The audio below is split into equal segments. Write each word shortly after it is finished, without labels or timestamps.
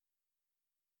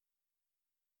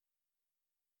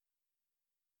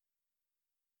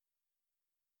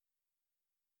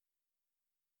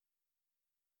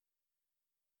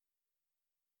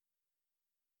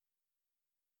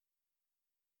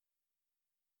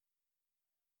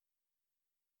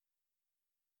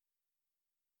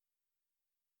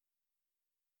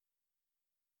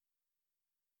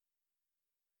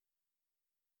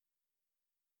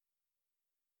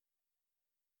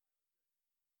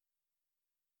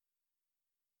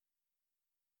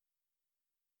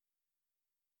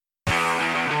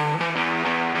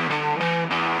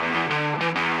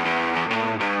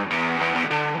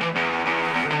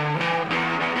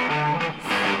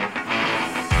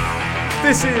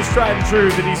This is Tried and True,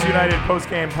 the DC United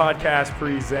postgame podcast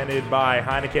presented by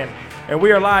Heineken. And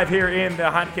we are live here in the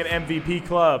Heineken MVP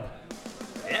Club.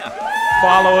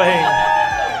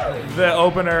 Following the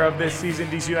opener of this season,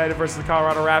 DC United versus the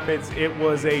Colorado Rapids, it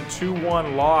was a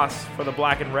 2-1 loss for the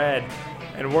Black and Red.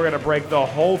 And we're going to break the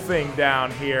whole thing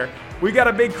down here. We got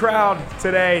a big crowd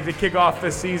today to kick off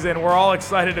this season. We're all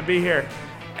excited to be here.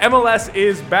 MLS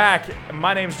is back.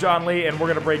 My name's John Lee, and we're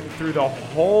going to break through the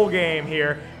whole game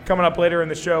here. Coming up later in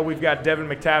the show, we've got Devin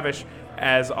McTavish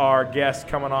as our guest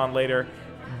coming on later.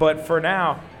 But for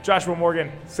now, Joshua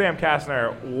Morgan, Sam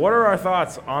Kastner, what are our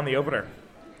thoughts on the opener?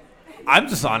 I'm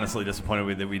just honestly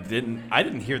disappointed that I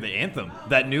didn't hear the anthem,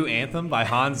 that new anthem by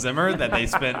Hans Zimmer that they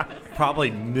spent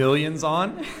probably millions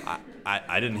on.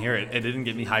 I didn't hear it. It didn't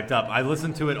get me hyped up. I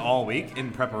listened to it all week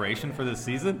in preparation for this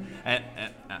season, and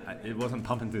it wasn't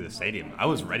pumping through the stadium. I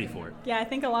was ready for it. Yeah, I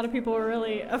think a lot of people were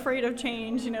really afraid of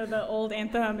change. You know, the old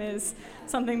anthem is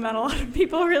something that a lot of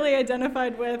people really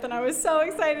identified with, and I was so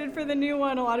excited for the new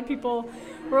one. A lot of people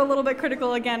were a little bit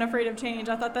critical, again, afraid of change.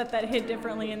 I thought that hit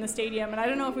differently in the stadium, and I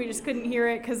don't know if we just couldn't hear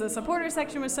it because the supporter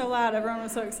section was so loud, everyone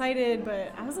was so excited,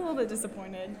 but I was a little bit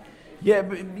disappointed. Yeah,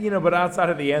 but outside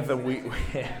of the anthem,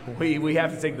 we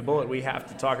have to take the bullet. We have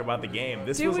to talk about the game.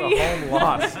 This was a home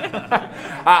loss.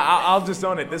 I'll just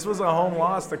own it. This was a home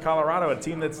loss to Colorado, a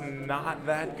team that's not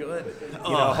that good.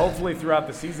 Hopefully throughout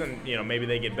the season, maybe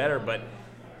they get better. But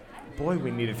boy,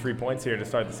 we needed 3 points here to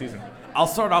start the season. I'll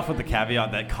start off with the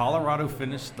caveat that Colorado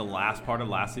finished the last part of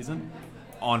last season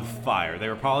on fire. They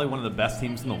were probably one of the best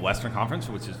teams in the Western Conference,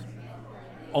 which is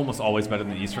almost always better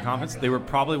than the Eastern Conference. They were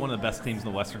probably one of the best teams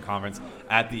in the Western Conference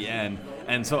at the end.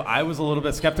 And so I was a little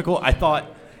bit skeptical. I thought,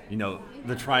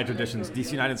 the tried traditions,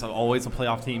 DC United's always a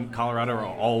playoff team. Colorado are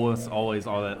always all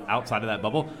that outside of that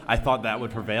bubble. I thought that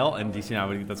would prevail and DC United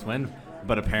would get this win,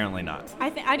 but apparently not. I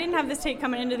didn't have this take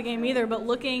coming into the game either, but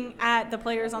looking at the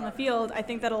players on the field, I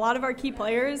think that a lot of our key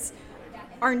players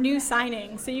are new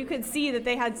signings. So you could see that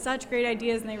they had such great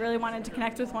ideas and they really wanted to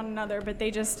connect with one another, but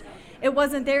it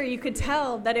wasn't there. You could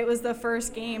tell that it was the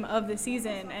first game of the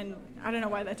season, and I don't know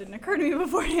why that didn't occur to me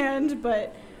beforehand,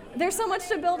 but there's so much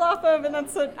to build off of, and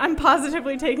that's what I'm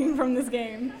positively taking from this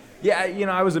game. Yeah,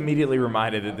 I was immediately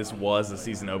reminded that this was a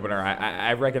season opener.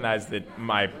 I recognized that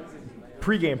my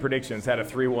pregame predictions had a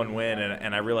 3-1 win,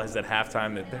 and I realized at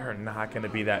halftime that there are not going to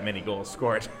be that many goals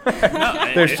scored.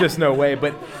 There's just no way.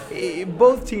 But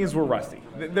both teams were rusty.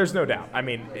 There's no doubt. I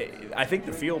mean, I think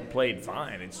the field played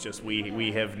fine. It's just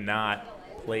we have not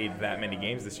played that many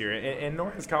games this year, and nor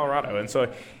has Colorado. And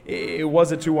so it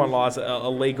was a 2-1 loss, a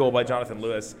late goal by Jonathan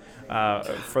Lewis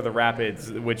for the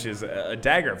Rapids, which is a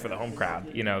dagger for the home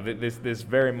crowd. This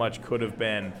very much could have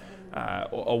been a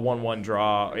 1-1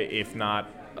 draw, if not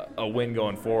a win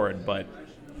going forward, but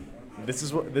this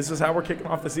is how we're kicking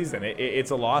off the season.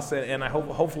 It's a loss, and I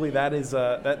hopefully that's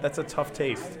a tough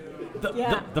taste.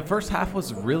 The first half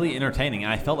was really entertaining.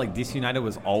 I felt like DC United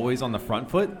was always on the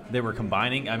front foot. They were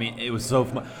combining. I mean, it was so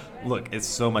fun. Look, it's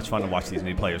so much fun to watch these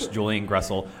new players: Julian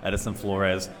Gressel, Edison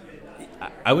Flores.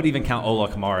 I would even count Ola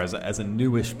Kamara as a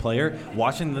newish player.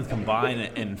 Watching them combine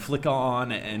and flick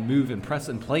on and move and press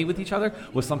and play with each other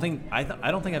was something I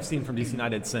don't think I've seen from DC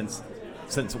United since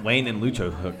Wayne and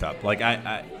Lucho hooked up. Like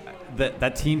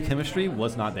that team chemistry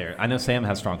was not there. I know Sam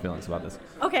has strong feelings about this.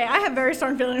 Okay, I have very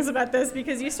strong feelings about this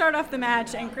because you start off the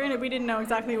match, and granted we didn't know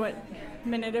exactly what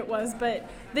minute it was, but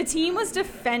the team was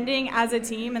defending as a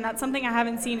team, and that's something I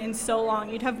haven't seen in so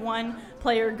long. You'd have one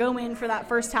player go in for that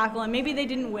first tackle, and maybe they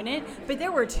didn't win it, but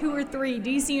there were 2 or 3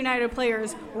 DC United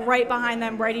players right behind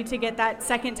them ready to get that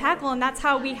second tackle, and that's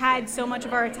how we had so much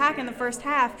of our attack in the first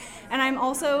half. And I'm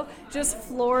also just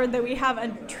floored that we have a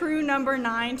true number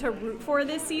 9 to root for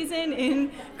this season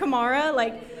in Kamara.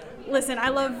 Listen, I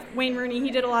love Wayne Rooney.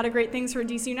 He did a lot of great things for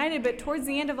DC United, but towards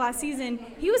the end of last season,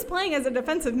 he was playing as a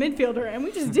defensive midfielder, and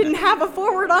we just didn't have a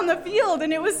forward on the field,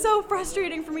 and it was so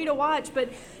frustrating for me to watch.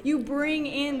 But you bring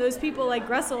in those people like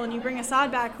Gressel, and you bring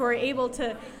Assad back who are able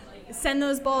to send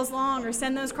those balls long or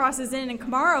send those crosses in, and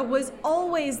Kamara was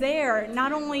always there,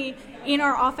 not only in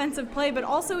our offensive play, but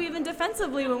also even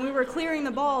defensively when we were clearing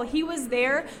the ball. He was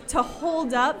there to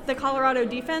hold up the Colorado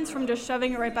defense from just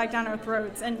shoving it right back down our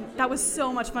throats, and that was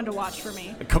so much fun to watch for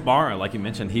me. Kamara, like you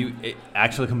mentioned, he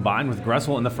actually combined with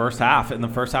Gressel in the first half. In the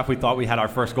first half, we thought we had our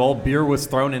first goal. Beer was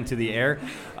thrown into the air.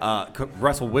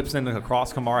 Gressel whips in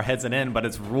across, Kamara heads it in, but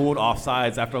it's ruled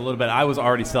offsides after a little bit. I was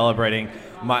already celebrating.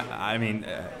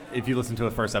 If you listen to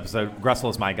the first episode, Gressel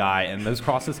is my guy, and those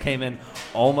crosses came in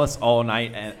almost all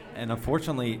night, and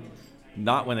unfortunately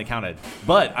not when they counted.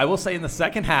 But I will say in the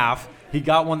second half, he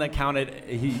got one that counted.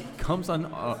 He comes on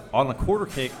a quarter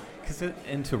kick kicks it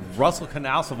into Russell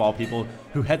Canals, of all people,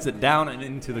 who heads it down and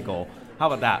into the goal. How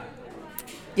about that?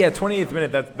 Yeah, 28th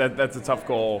minute, that's a tough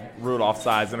goal, ruled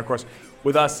offsides. And, of course,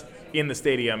 with us in the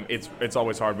stadium, it's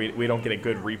always hard. We don't get a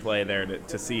good replay there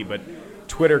to see, but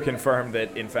Twitter confirmed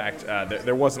that, in fact,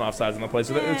 there was an offsides in the play,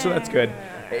 so that's good.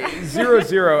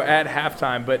 0-0 at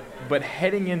halftime, but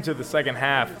heading into the second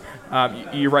half,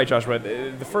 you're right, Joshua,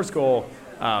 the first goal,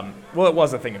 well, it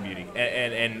was a thing of beauty,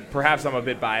 and perhaps I'm a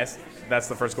bit biased. That's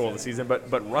the first goal of the season,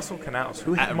 but Russell Canals,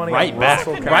 who had money on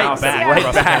Russell Canals,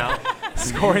 right back,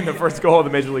 scoring the first goal of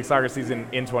the Major League Soccer season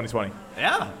in 2020.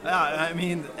 Yeah, I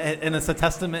mean, and it's a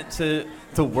testament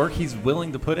to work he's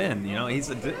willing to put in. You know, he's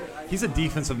a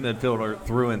defensive midfielder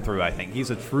through and through. I think he's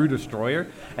a true destroyer,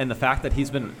 and the fact that he's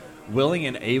been willing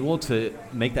and able to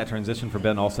make that transition for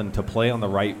Ben Olsen to play on the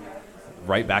right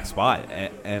back spot,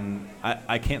 and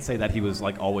I can't say that he was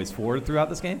like always forward throughout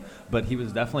this game, but he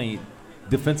was definitely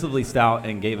defensively stout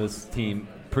and gave his team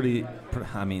pretty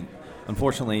I mean,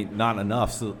 unfortunately not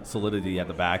enough solidity at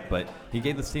the back, but he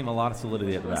gave this team a lot of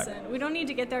solidity at the back. We don't need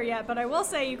to get there yet, but I will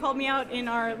say you called me out in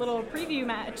our little preview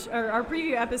match, or our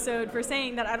preview episode, for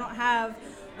saying that I don't have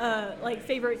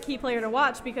favorite key player to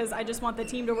watch because I just want the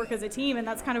team to work as a team, and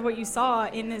that's kind of what you saw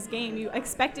in this game. You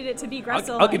expected it to be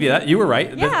Gressel. I'll give you that. You were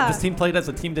right. Yeah. This team played as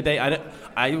a team today.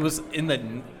 I was in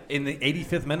the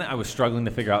 85th minute. I was struggling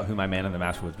to figure out who my man in the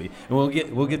match would be,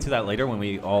 and we'll get to that later when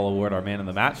we all award our man in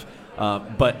the match.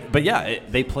 But yeah,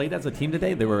 they played as a team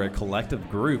today. They were a collective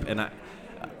group, and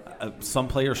some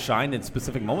players shined in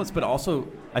specific moments, but also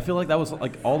I feel like that was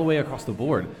like all the way across the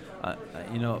board.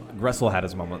 Gressel had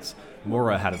his moments.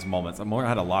 Mora had his moments. Mora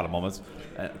had a lot of moments.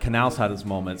 Canals had his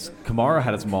moments. Kamara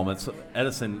had his moments.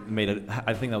 Edison made it.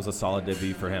 I think that was a solid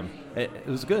debut for him. It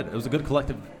was good. It was a good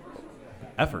collective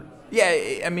effort.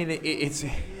 Yeah, I mean,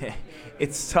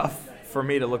 it's tough for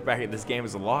me to look back at this game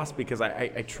as a loss because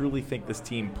I truly think this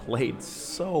team played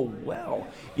so well.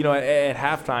 You know, at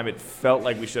halftime, it felt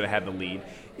like we should have had the lead.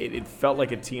 It felt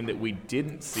like a team that we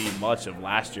didn't see much of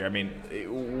last year. I mean,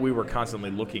 we were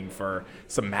constantly looking for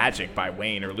some magic by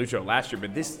Wayne or Lucho last year,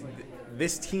 but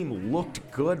this team looked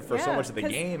good for so much of the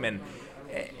game, and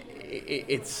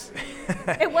it's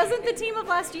it wasn't the team of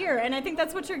last year, and I think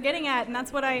that's what you're getting at, and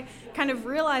that's what I kind of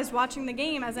realized watching the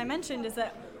game, as I mentioned, is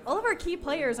that all of our key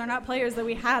players are not players that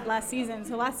we had last season.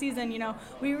 So last season,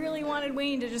 we really wanted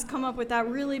Wayne to just come up with that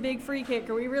really big free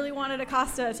kick, or we really wanted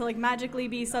Acosta to magically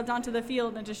be subbed onto the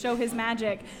field and to show his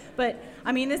magic. But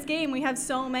I mean, this game, we have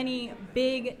so many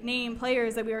big name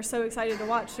players that we are so excited to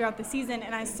watch throughout the season.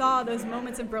 And I saw those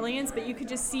moments of brilliance, but you could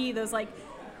just see those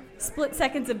split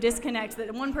seconds of disconnect,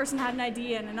 that one person had an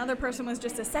idea and another person was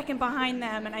just a second behind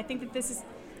them. And I think that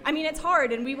it's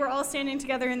hard. And we were all standing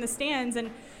together in the stands,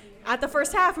 and at the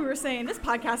first half, we were saying, this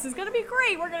podcast is going to be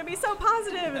great. We're going to be so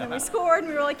positive. And then we scored, and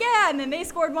we were like, yeah. And then they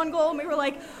scored one goal, and we were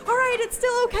like, all right, it's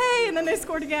still okay. And then they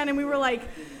scored again, and we were like,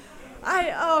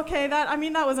 okay,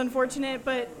 that was unfortunate.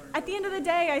 But at the end of the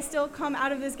day, I still come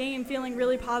out of this game feeling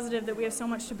really positive that we have so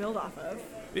much to build off of.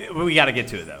 We got to get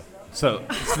to it, though. So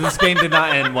this game did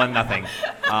not end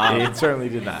 1-0. It certainly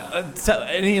did not. So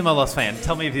any MLS fan,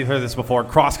 tell me if you've heard this before.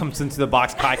 Cross comes into the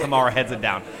box, Kai Kamara heads it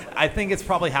down. I think it's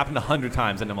probably happened 100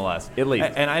 times in MLS. At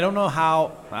least. And I don't know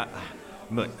how.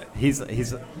 Look, he's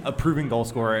a proven goal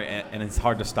scorer, and it's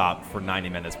hard to stop for 90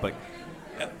 minutes. But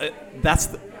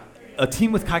a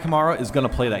team with Kai Kamara is going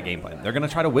to play that game plan. They're going to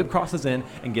try to whip crosses in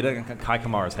and get it on Kai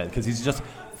Kamara's head because he's just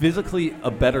physically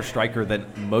a better striker than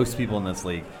most people in this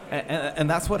league. And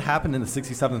that's what happened in the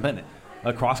 67th minute.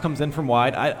 A cross comes in from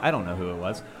wide. I don't know who it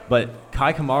was, but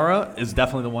Kai Kamara is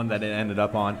definitely the one that it ended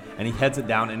up on, and he heads it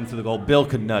down into the goal. Bill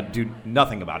could not do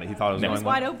nothing about it. He thought it was going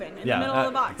wide open in the middle of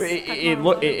the box.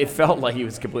 It felt like he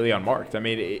was completely unmarked. I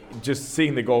mean, just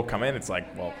seeing the goal come in, it's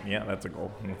like, well, yeah, that's a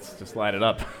goal. Let's just light it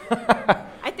up.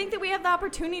 I think that we have the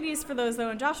opportunities for those, though.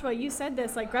 And Joshua, you said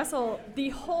this, Gressel, the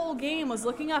whole game was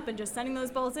looking up and just sending those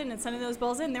balls in and sending those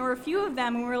balls in. There were a few of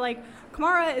them, and we were like,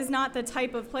 Kamara is not the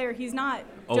type of player. He's not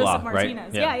Joseph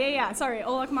Martinez. Right? Yeah. Sorry,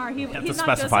 Ola Kamara. He's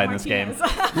not specify Joseph in Martinez.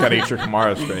 this game. You got to get your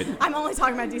Kamara straight. I'm only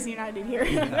talking about DC United here.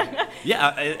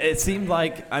 Yeah, it seemed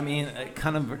like,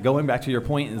 kind of going back to your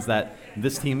point, is that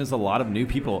this team is a lot of new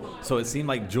people. So it seemed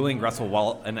like Julian Gressel,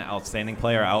 while an outstanding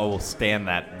player, I will stand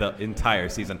that the entire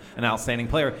season, an outstanding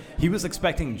player, he was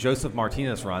expecting Joseph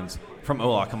Martinez runs from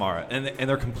Ola Kamara, and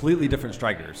they're completely different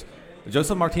strikers.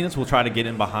 Joseph Martinez will try to get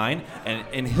in behind,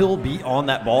 and he'll be on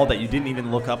that ball that you didn't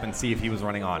even look up and see if he was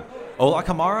running on. Ola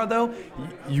Kamara, though,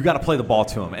 you got to play the ball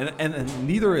to him, and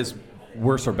neither is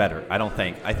worse or better. I don't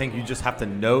think. I think you just have to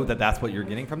know that that's what you're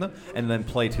getting from them and then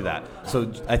play to that.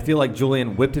 So I feel like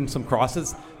Julian whipped in some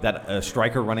crosses that a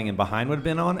striker running in behind would have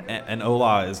been on, and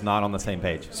Ola is not on the same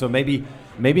page. So maybe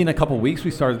in a couple weeks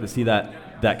we started to see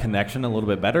that connection a little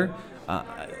bit better.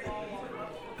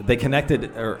 They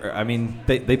connected,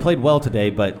 they played well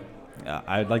today, but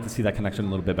I'd like to see that connection a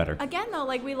little bit better. Again, though,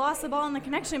 like we lost the ball in the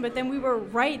connection, but then we were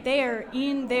right there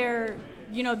in their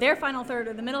final third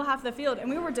or the middle half of the field, and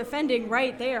we were defending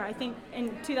right there. I think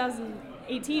in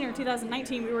 2018 or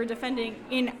 2019, we were defending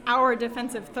in our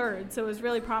defensive third. So it was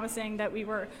really promising that we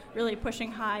were really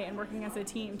pushing high and working as a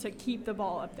team to keep the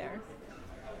ball up there.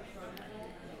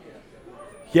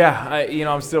 Yeah,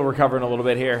 I'm still recovering a little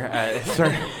bit here.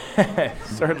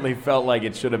 Certainly felt like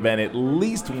it should have been at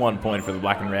least 1 point for the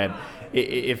Black and Red,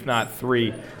 if not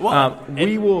 3. Well,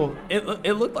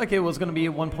 It looked like it was going to be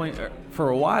 1 point for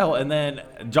a while, and then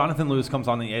Jonathan Lewis comes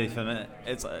on in the 85th minute.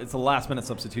 It's a last-minute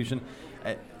substitution.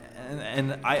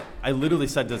 And I literally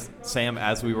said to Sam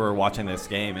as we were watching this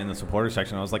game in the supporter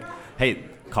section, I was like, hey,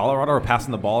 Colorado are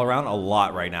passing the ball around a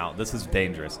lot right now. This is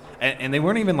dangerous. And they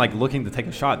weren't even like looking to take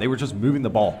a shot. They were just moving the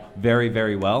ball very,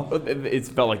 very well. It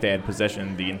felt like they had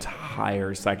possession the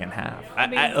entire second half.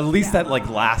 At least that like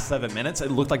last 7 minutes,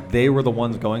 it looked like they were the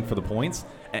ones going for the points.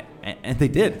 And they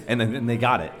did. And then they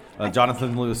got it.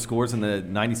 Jonathan Lewis scores in the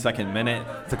 92nd minute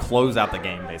to close out the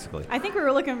game, basically. I think we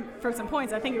were looking for some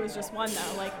points. I think it was just one,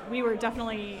 though. Like, we were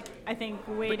definitely, I think,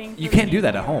 waiting. You can't do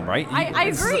that at home, right? I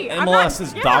agree. MLS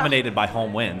is dominated by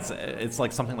home wins. It's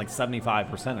like something like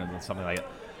 75% or something like that.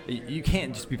 You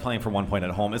can't just be playing for 1 point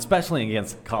at home, especially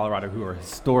against Colorado, who are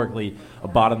historically a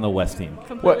bottom of the West team.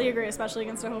 Completely agree, especially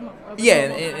against a home.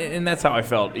 And that's how I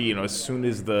felt. As soon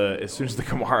as the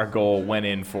Kamara goal went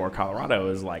in for Colorado, it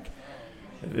was like,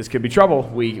 this could be trouble.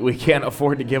 We can't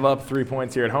afford to give up 3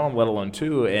 points here at home, let alone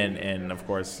 2. And of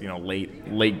course,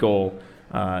 late goal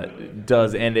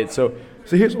does end it. So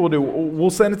here's what we'll do.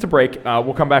 We'll send it to break.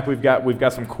 We'll come back. We've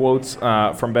got some quotes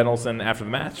from Ben Olsen after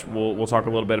the match. We'll talk a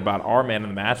little bit about our man of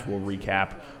the match. We'll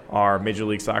recap our Major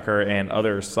League Soccer and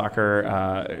other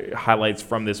soccer highlights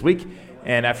from this week.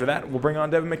 And after that, we'll bring on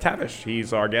Devin McTavish.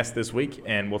 He's our guest this week,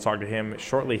 and we'll talk to him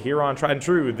shortly here on Tried and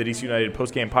True, the DC United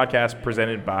postgame podcast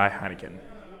presented by Heineken.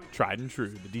 Tried and True,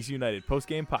 the DC United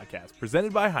postgame podcast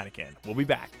presented by Heineken. We'll be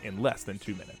back in less than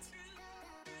 2 minutes.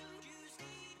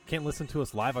 Can't listen to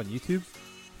us live on YouTube?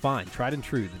 Find Tried and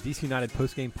True, the DC United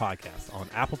postgame podcast on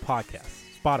Apple Podcasts,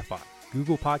 Spotify,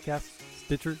 Google Podcasts,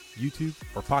 Stitcher, YouTube,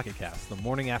 or Pocket Casts the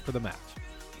morning after the match.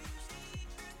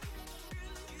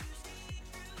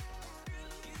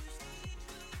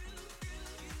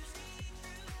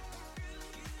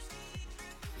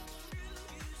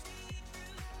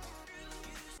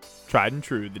 Tried and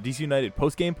True, the DC United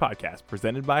postgame podcast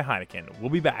presented by Heineken. We'll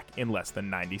be back in less than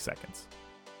 90 seconds.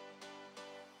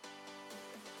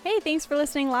 Hey, thanks for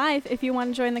listening live. If you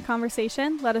want to join the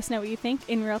conversation, let us know what you think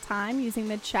in real time using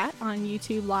the chat on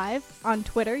YouTube Live, on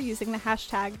Twitter using the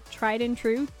hashtag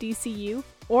TriedAndTrueDCU,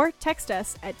 or text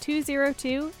us at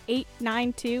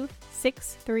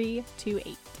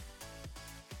 202-892-6328.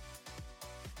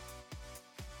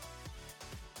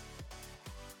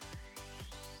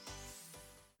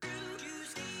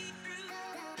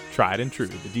 Tried and True,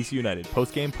 the DC United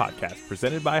postgame podcast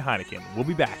presented by Heineken. We'll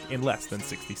be back in less than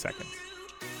 60 seconds.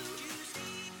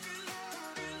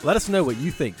 Let us know what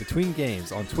you think between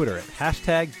games on Twitter at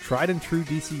hashtag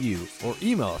TriedAndTrueDCU or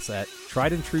email us at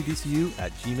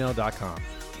triedandtruedcu@gmail.com.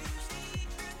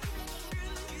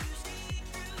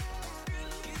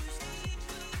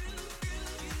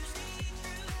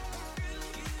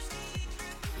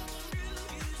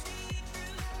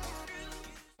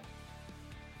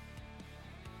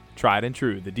 Tried and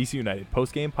True, the DC United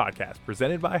postgame podcast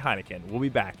presented by Heineken. We'll be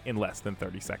back in less than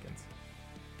 30 seconds.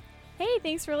 Hey,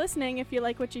 thanks for listening. If you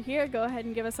like what you hear, go ahead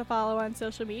and give us a follow on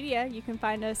social media. You can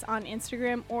find us on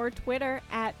Instagram or Twitter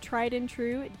at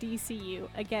TriedAndTrueDCU.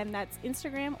 Again, that's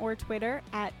Instagram or Twitter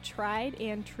at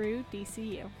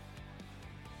TriedAndTrueDCU.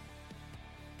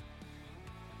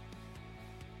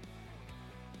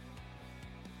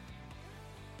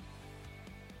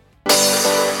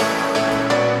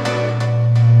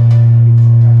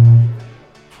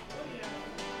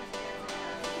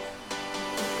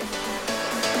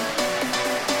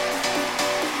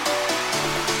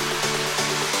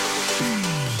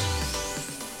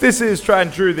 This is Tried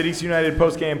and True, the DC United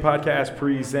postgame podcast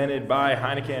presented by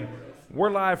Heineken.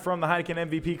 We're live from the Heineken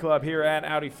MVP Club here at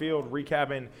Audi Field,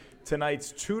 recapping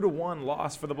tonight's 2-1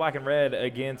 loss for the Black and Red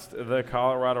against the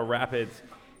Colorado Rapids.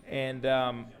 And,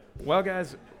 well,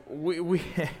 guys,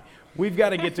 we've got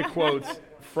to get to quotes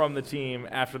from the team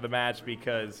after the match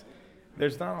because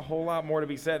There's not a whole lot more to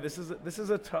be said. This is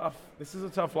a tough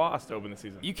loss to open the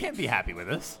season. You can't be happy with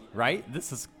this, right?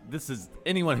 This is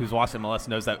anyone who's watched MLS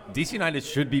knows that DC United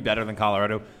should be better than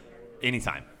Colorado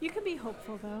anytime. You can be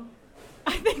hopeful, though.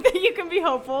 I think that you can be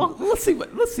hopeful. Let's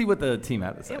see what the team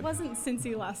had to say. It wasn't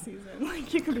Cincy last season.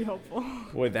 Like, you can be hopeful.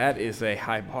 Boy, that is a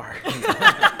high bar.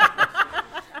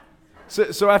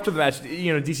 So after the match,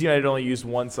 DC United only used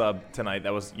one sub tonight.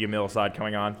 That was Yamil Asad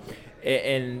coming on.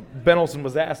 And Ben Olsen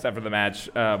was asked after the match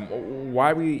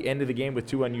why we ended the game with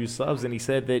 2 unused subs, and he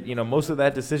said that most of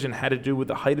that decision had to do with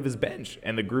the height of his bench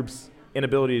and the group's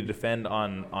inability to defend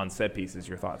on set pieces.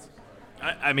 Your thoughts?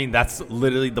 I mean, that's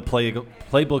literally the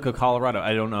playbook of Colorado.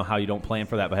 I don't know how you don't plan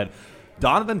for that, but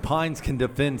Donovan Pines can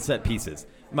defend set pieces.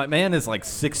 My man is like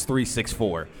 6'3",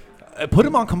 6'4". Put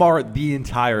him on Kamara the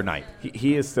entire night.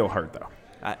 He is still hurt,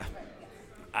 though.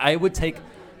 I would take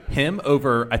him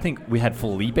over. I think we had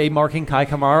Felipe marking Kai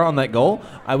Kamara on that goal.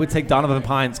 I would take Donovan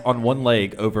Pines on one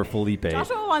leg over Felipe.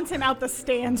 Joshua wants him out the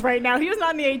stands right now. He was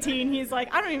not in the 18. He's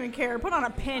like, I don't even care. Put on a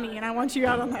penny, and I want you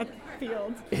out on that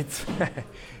field.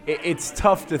 It's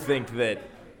tough to think that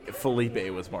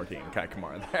Felipe was marking Kai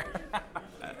Kamara there.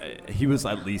 He was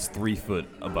at least 3 foot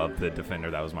above the defender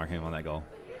that was marking him on that goal.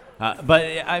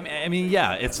 But, I mean,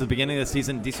 yeah, it's the beginning of the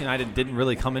season. DC United didn't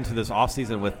really come into this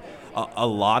offseason with a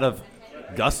lot of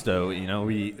gusto.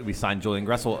 We signed Julian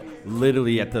Gressel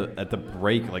literally at the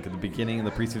break, like at the beginning of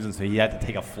the preseason, so he had to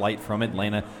take a flight from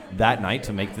Atlanta that night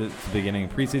to make the beginning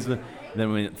of preseason.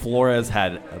 Then when Flores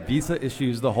had visa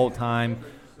issues the whole time,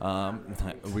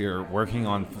 we are working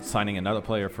on signing another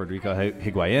player, Federico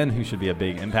Higuain, who should be a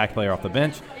big impact player off the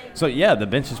bench. So, yeah, the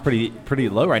bench is pretty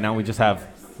low right now. We just have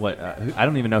I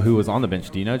don't even know who was on the bench.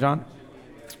 Do you know, John?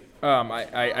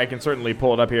 I can certainly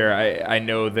pull it up here. I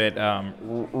know that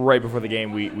right before the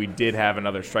game we did have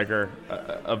another striker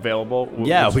available.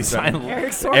 Yeah, we signed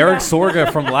Eric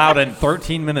Sorga from Loudoun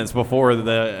 13 minutes before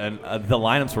the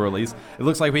lineups were released. It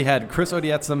looks like we had Chris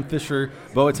Odietsam, Fisher,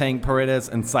 Boateng, Paredes,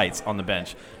 and Seitz on the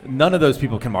bench. None of those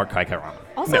people can mark Kai Kamara.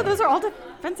 Also, those are all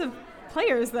defensive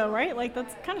players, though, right? Like,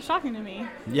 that's kind of shocking to me.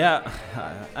 Yeah,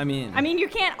 I mean, you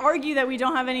can't argue that we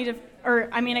don't have any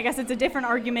I guess it's a different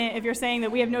argument if you're saying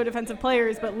that we have no defensive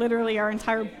players, but literally our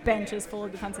entire bench is full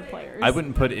of defensive players. I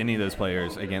wouldn't put any of those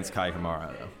players against Kai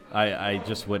Kamara, though. I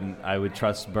just wouldn't. I would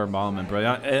trust Birnbaum and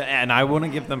Brillant, and I want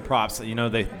to give them props.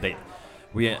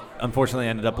 We unfortunately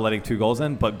ended up letting 2 goals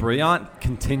in, but Brillant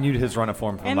continued his run of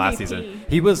form from MVP. Last season.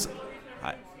 He was.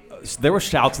 There were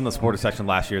shouts in the supporter section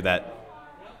last year that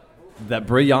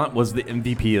Brillant was the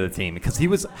MVP of the team because he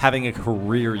was having a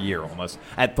career year almost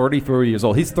at 34 years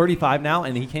old. He's 35 now,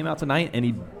 and he came out tonight and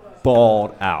he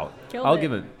balled out. I'll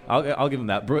give him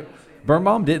that.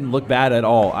 Birnbaum didn't look bad at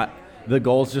all. The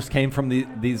goals just came from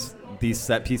these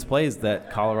set piece plays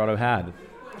that Colorado had.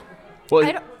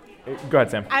 Well, go ahead,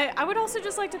 Sam. I would also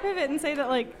just like to pivot and say that,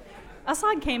 like,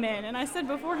 Assad came in, and I said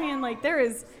beforehand, like, there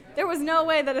was no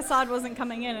way that Assad wasn't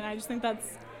coming in, and I just think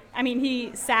that's. I mean,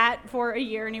 he sat for a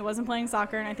year and he wasn't playing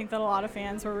soccer, and I think that a lot of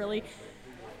fans were really,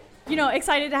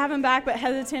 excited to have him back, but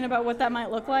hesitant about what that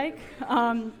might look like.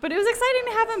 But it was exciting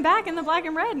to have him back in the black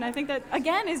and red, and I think that,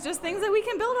 again, is just things that we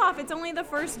can build off. It's only the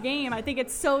first game. I think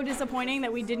it's so disappointing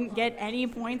that we didn't get any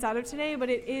points out of today, but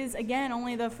it is, again,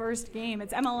 only the first game.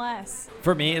 It's MLS.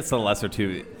 For me, it's the lesser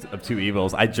of two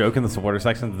evils. I joke in the supporter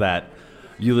section that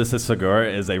Ulysses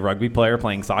Segura is a rugby player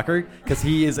playing soccer because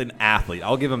he is an athlete.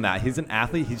 I'll give him that. He's an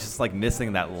athlete. He's just like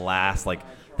missing that last,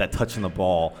 that touch on the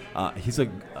ball. He's a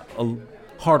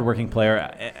hardworking player,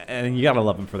 and you gotta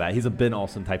love him for that. He's a Ben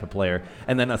Olsen type of player.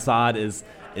 And then Assad is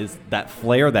that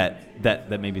flair that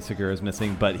maybe Segura is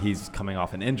missing, but he's coming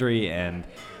off an injury and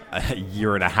a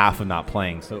year and a half of not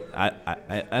playing. So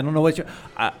I don't know what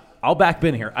I'll back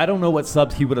Ben here. I don't know what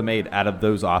subs he would have made out of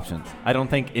those options. I don't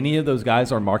think any of those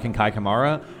guys are marking Kai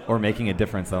Kamara or making a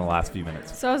difference in the last few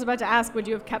minutes. So I was about to ask, would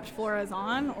you have kept Flores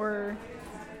on, or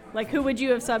who would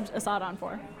you have subbed Assad on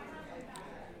for?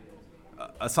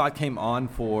 Assad came on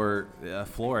for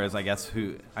Flores, I guess,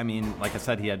 like I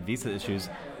said, he had visa issues.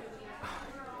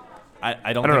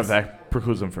 I don't know if that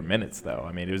precludes him for minutes, though.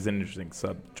 I mean, it was an interesting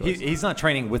sub choice. He's not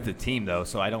training with the team, though,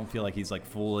 so I don't feel like he's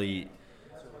fully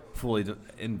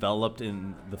enveloped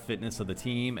in the fitness of the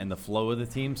team and the flow of the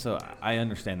team. So I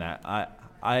understand that.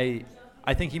 I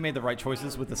think he made the right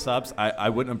choices with the subs. I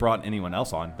wouldn't have brought anyone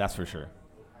else on, that's for sure.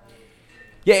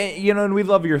 Yeah, and we'd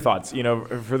love your thoughts.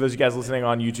 For those of you guys listening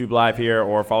on YouTube Live here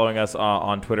or following us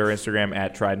on Twitter, Instagram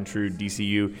at Tried and True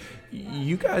DCU,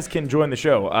 you guys can join the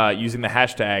show using the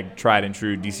hashtag Tried and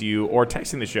True DCU or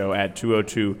texting the show at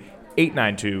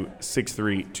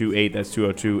 202-892-6328. That's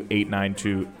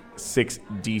 202-892-6328.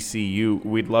 6DCU.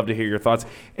 We'd love to hear your thoughts.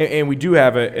 And we do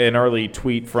have an early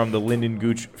tweet from the Lyndon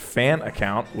Gooch fan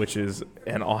account, which is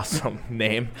an awesome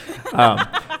name.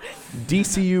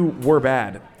 DCU, we're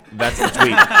bad. That's the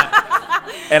tweet.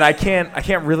 And I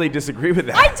can't really disagree with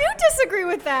that. I do disagree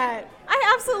with that.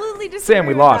 I absolutely disagree Sam,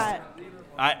 we with lost. that.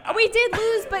 We did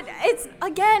lose, but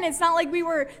it's not like we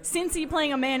were Cincy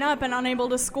playing a man up and unable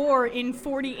to score in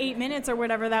 48 minutes or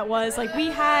whatever that was. Like, we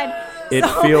had It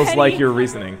feels like you're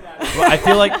reasoning. Well, I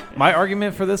feel like my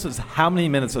argument for this was how many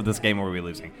minutes of this game were we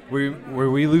losing? Were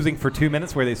we losing for 2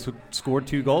 minutes where they scored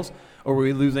 2 goals? Or were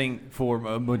we losing for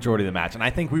a majority of the match? And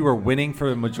I think we were winning for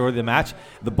the majority of the match.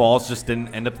 The balls just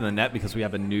didn't end up in the net because we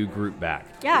have a new group back.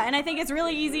 Yeah, and I think it's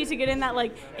really easy to get in that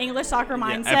like English soccer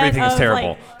mindset. Yeah, everything is terrible.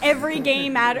 Like, every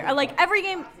game every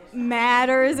game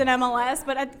matters in MLS,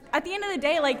 but at the end of the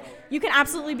day, like, you can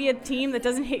absolutely be a team that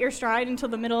doesn't hit your stride until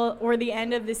the middle or the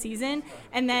end of the season,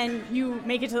 and then you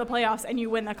make it to the playoffs and you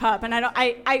win the cup. And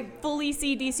I fully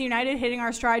see DC United hitting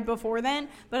our stride before then,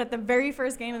 but at the very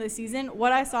first game of the season,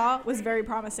 what I saw was very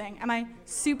promising. Am I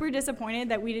super disappointed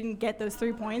that we didn't get those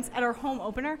 3 points at our home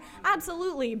opener?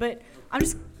 Absolutely, but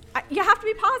you have to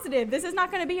be positive. This is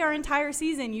not going to be our entire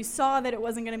season. You saw that it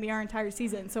wasn't going to be our entire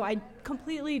season. So I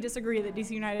completely disagree that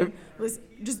DC United was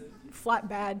just flat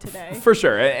bad today. For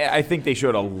sure. I think they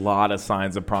showed a lot of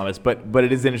signs of promise. But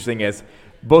it is interesting, as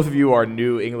both of you are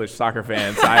new English soccer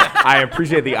fans, I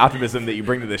appreciate the optimism that you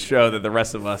bring to this show that the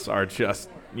rest of us are just,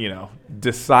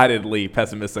 decidedly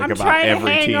pessimistic about every team. I'm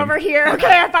trying to hang over here.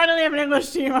 Okay, I finally have an English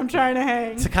team. I'm trying to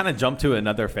hang. To kind of jump to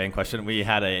another fan question, we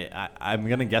had I'm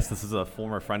going to guess this is a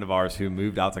former friend of ours who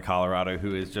moved out to Colorado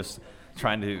who is just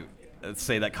trying to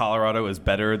say that Colorado is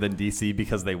better than DC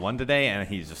because they won today, and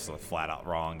he's just flat out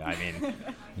wrong. I mean,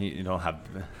 you don't have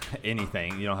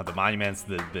anything. You don't have the monuments,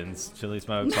 the bins, chili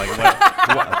smokes. Like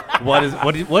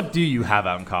what do you have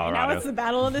out in Colorado? Now it's the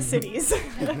battle of the cities.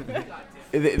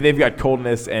 They've got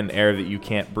coldness and air that you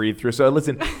can't breathe through. So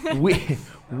listen,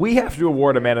 we have to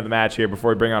award a man of the match here before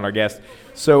we bring on our guest.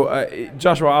 So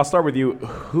Joshua, I'll start with you.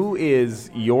 Who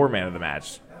is your man of the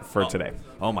match for today?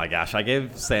 Oh my gosh, I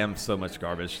gave Sam so much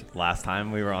garbage last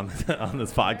time we were on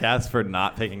this podcast for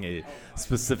not picking a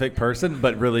specific person,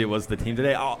 but really it was the team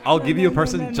today. I'll give you a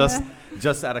person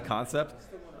just out of concept.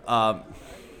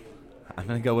 I'm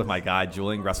going to go with my guy,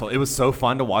 Julian Gressel. It was so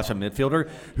fun to watch a midfielder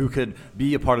who could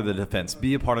be a part of the defense,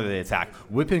 be a part of the attack,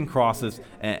 whip in crosses,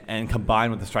 and combine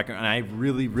with the striker. And I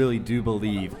really, really do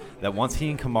believe that once he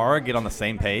and Kamara get on the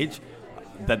same page,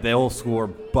 that they'll score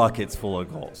buckets full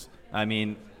of goals. I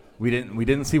mean, we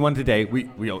didn't see one today. We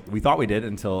thought we did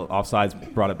until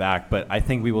offsides brought it back. But I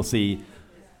think we will see,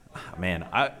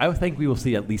 I think we will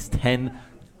see at least 10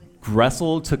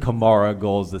 Gressel to Kamara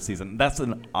goals this season. That's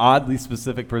an oddly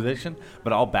specific prediction,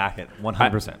 but I'll back it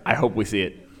 100%. I hope we see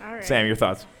it. All right. Sam, your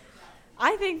thoughts?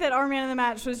 I think that our man of the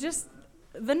match was just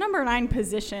the number 9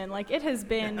 position. Like, it has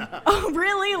been a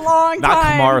really long time. Not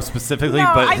Kamara specifically,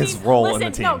 but his role in the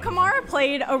team. No, Kamara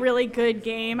played a really good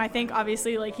game. I think,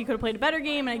 obviously, like, he could have played a better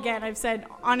game. And, again, I've said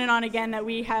on and on again that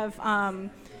we have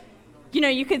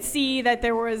you could see that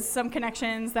there was some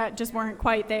connections that just weren't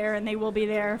quite there, and they will be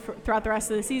there throughout the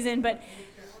rest of the season. But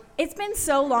it's been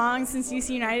so long since DC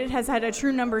United has had a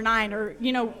true number 9. Or,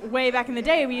 way back in the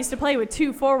day, we used to play with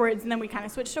 2 forwards, and then we kind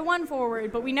of switched to 1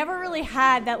 forward. But we never really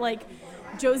had that, like,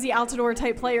 Josie Altidore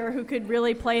type player who could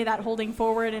really play that holding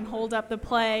forward and hold up the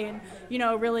play and,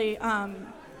 really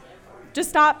just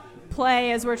stop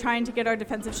play as we're trying to get our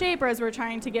defensive shape or as we're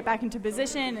trying to get back into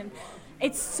position. And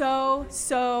it's so,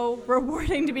 so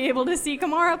rewarding to be able to see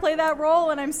Kamara play that role,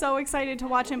 and I'm so excited to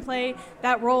watch him play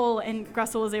that role. And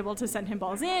Gressel was able to send him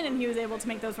balls in, and he was able to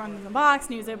make those runs in the box,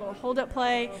 and he was able to hold up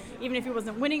play. Even if he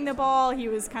wasn't winning the ball, he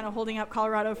was kind of holding up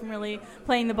Colorado from really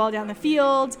playing the ball down the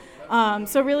field.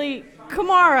 So really,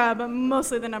 Kamara, but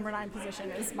mostly the number 9 position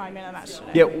is my man of the match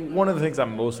today. Yeah, one of the things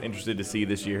I'm most interested to see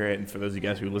this year, and for those of you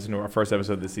guys who listened to our first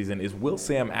episode this season, is will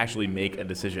Sam actually make a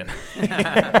decision?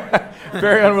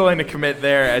 Very unwilling to commit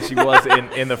there, as she was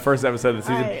in the first episode of the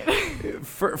season.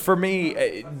 Right. For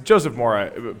me, Joseph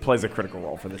Mora plays a critical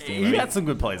role for this team. He had some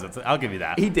good plays. I'll give you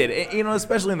that. He did,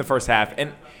 especially in the first half.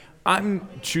 And I'm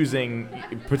choosing,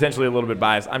 potentially a little bit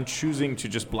biased, I'm choosing to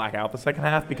just black out the second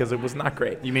half because it was not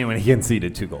great. You mean when he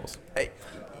conceded 2 goals?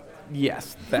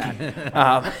 Yes,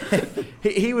 that.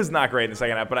 He was not great in the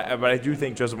second half, but I do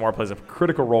think Joseph Mora plays a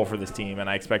critical role for this team, and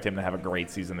I expect him to have a great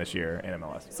season this year in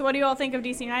MLS. So what do you all think of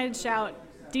DC United's shout?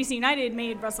 DC United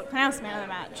made Russell Knauss man of the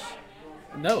match.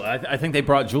 No, I think they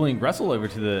brought Julian Gressel over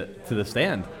to the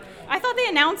stand. I thought they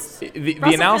announced The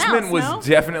Russell announcement Canals, was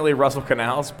no? definitely Russell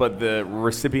Canals, but the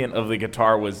recipient of the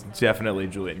guitar was definitely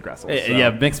Julian Gressel. So. Yeah,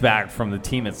 mixed bag from the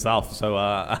team itself. So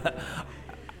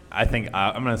I think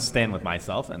I'm going to stand with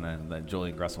myself, and then that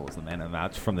Julian Gressel was the man of the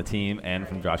match from the team and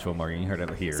from Joshua Morgan. You heard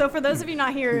it here. So for those of you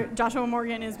not here, Joshua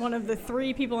Morgan is one of the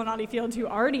 3 people in Audi Field who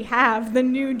already have the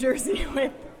new jersey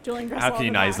with Julian Gressel. How can on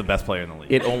you the not? He's the back. best player in the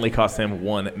league. It only cost him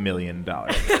 $1 million.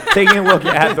 Taking a look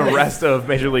at the rest of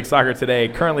Major League Soccer today,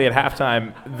 currently at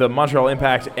halftime, the Montreal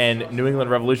Impact and New England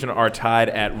Revolution are tied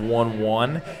at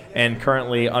 1-1, and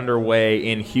currently underway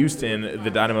in Houston,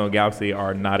 the Dynamo and Galaxy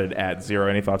are knotted at 0.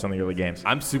 Any thoughts on the early games?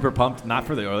 I'm super pumped, not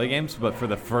for the early games, but for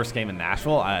the first game in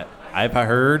Nashville. I've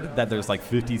heard that there's like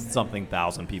 50-something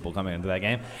thousand people coming into that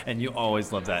game, and you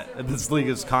always love that. This league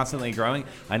is constantly growing.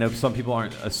 I know some people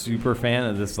aren't a super fan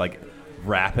of this like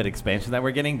rapid expansion that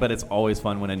we're getting, but it's always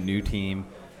fun when a new team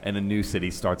and a new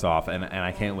city starts off, and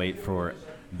I can't wait for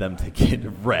them to get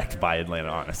wrecked by Atlanta,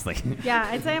 honestly. Yeah,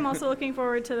 I'd say I'm also looking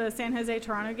forward to the San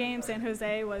Jose-Toronto game. San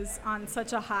Jose was on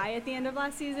such a high at the end of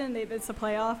last season. They missed the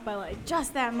playoff by like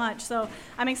just that much. So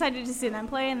I'm excited to see them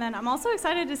play. And then I'm also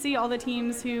excited to see all the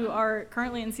teams who are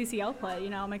currently in CCL play. You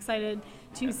know, I'm excited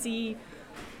to see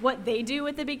what they do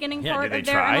at the beginning Yeah, part did they of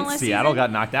their try? MLS Seattle season.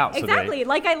 got knocked out. So Exactly.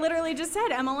 Like I literally just said,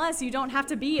 MLS, you don't have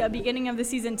to be a beginning of the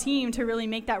season team to really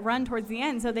make that run towards the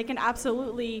end. So they can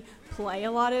absolutely play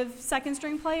a lot of second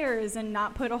string players and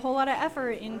not put a whole lot of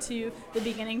effort into the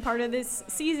beginning part of this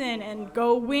season and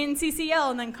go win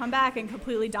CCL and then come back and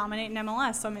completely dominate in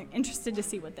MLS. So I'm interested to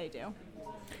see what they do.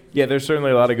 Yeah, there's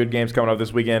certainly a lot of good games coming up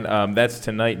this weekend. That's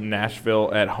tonight in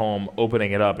Nashville at home,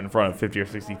 opening it up in front of 50 or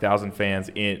 60,000 fans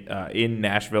in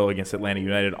Nashville against Atlanta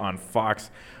United on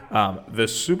Fox. The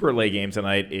Super Late game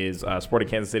tonight is Sporting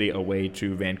Kansas City away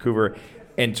to Vancouver.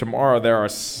 And tomorrow there are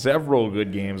several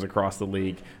good games across the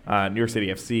league. New York City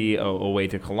FC away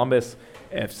to Columbus,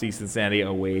 FC Cincinnati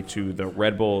away to the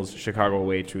Red Bulls, Chicago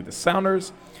away to the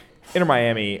Sounders. Inter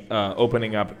Miami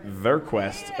opening up their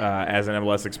quest as an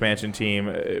MLS expansion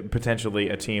team, potentially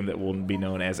a team that will be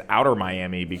known as Outer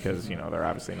Miami because, you know, they're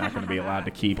obviously not going to be allowed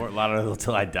to keep. Fort Lauderdale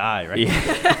till I die, right?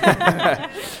 Yeah.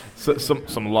 So,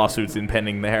 some lawsuits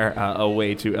impending there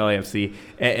away to LAFC.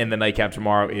 And the nightcap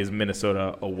tomorrow is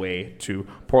Minnesota away to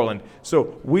Portland.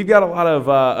 So we've got a lot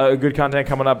of good content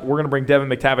coming up. We're going to bring Devin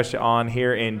McTavish on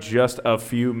here in just a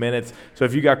few minutes. So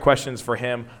if you got questions for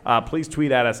him, please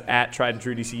tweet at us at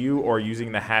TriedAndTrueDCU or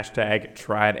using the hashtag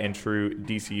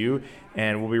TriedAndTrueDCU.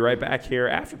 And we'll be right back here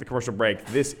after the commercial break.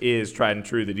 This is Tried and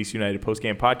True, the DC United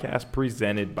postgame podcast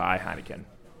presented by Heineken.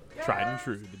 Tried and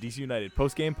True, the DC United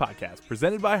postgame podcast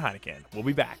presented by Heineken. We'll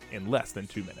be back in less than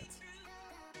 2 minutes.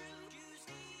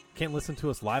 Can't listen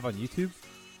to us live on YouTube?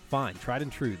 Find Tried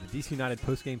and True, the DC United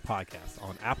postgame podcast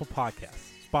on Apple Podcasts,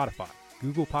 Spotify,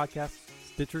 Google Podcasts,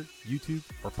 Stitcher, YouTube,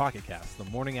 or Pocket Casts the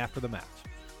morning after the match.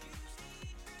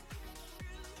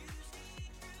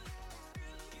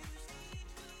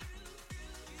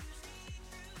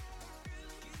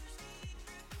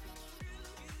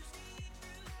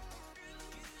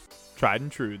 Tried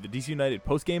and True, the DC United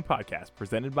postgame podcast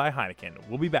presented by Heineken.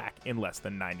 We'll be back in less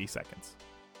than 90 seconds.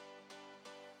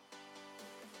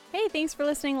 Hey, thanks for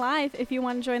listening live. If you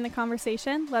want to join the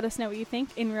conversation, let us know what you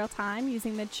think in real time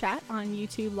using the chat on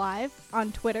YouTube Live,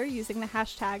 on Twitter using the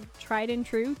hashtag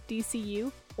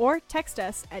TriedAndTrueDCU, or text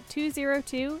us at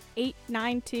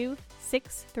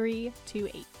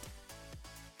 202-892-6328.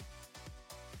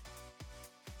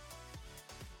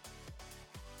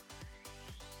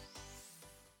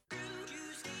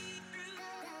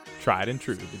 Tried and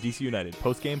True, the DC United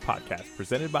postgame podcast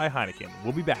presented by Heineken.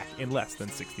 We'll be back in less than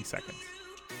 60 seconds.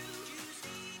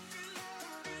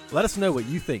 Let us know what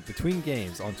you think between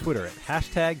games on Twitter at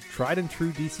hashtag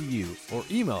TriedAndTrueDCU or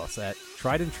email us at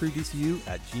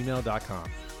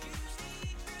TriedAndTrueDCU@gmail.com.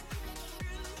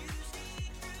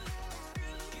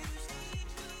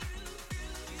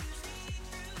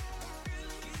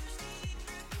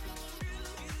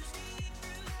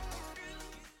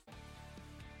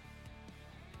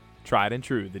 Tried and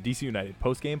True, the DC United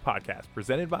postgame podcast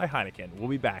presented by Heineken. We'll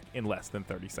be back in less than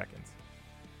 30 seconds.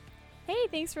 Hey,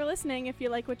 thanks for listening. If you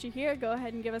like what you hear, go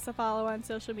ahead and give us a follow on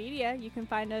social media. You can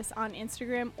find us on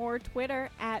Instagram or Twitter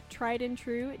at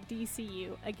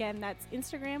TriedAndTrueDCU. Again, that's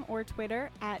Instagram or Twitter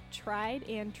at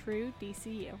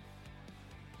TriedAndTrueDCU.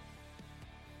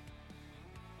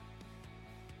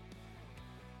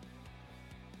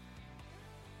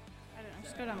 I don't know,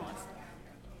 just go down the list.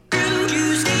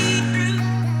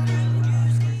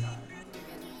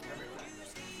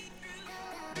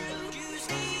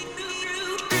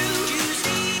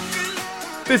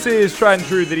 This is Tried and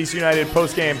True, the DC United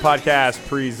postgame podcast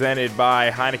presented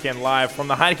by Heineken, live from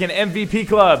the Heineken MVP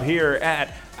Club here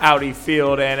at Audi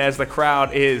Field. And as the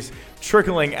crowd is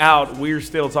trickling out, we're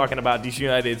still talking about DC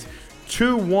United's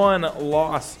 2-1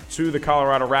 loss to the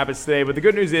Colorado Rapids today. But the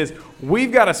good news is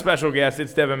we've got a special guest.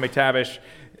 It's Devin McTavish.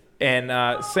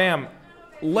 And Sam,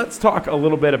 let's talk a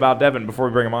little bit about Devin before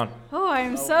we bring him on. Oh, I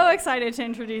am so excited to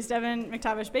introduce Devin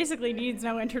McTavish. Basically needs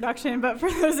no introduction, but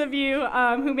for those of you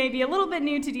who may be a little bit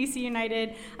new to DC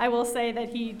United, I will say that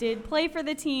he did play for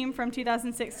the team from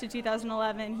 2006 to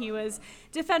 2011. He was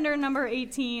defender number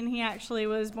 18. He actually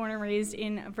was born and raised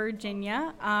in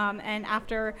Virginia. And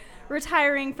after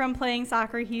retiring from playing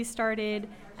soccer, he started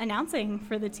announcing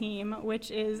for the team, which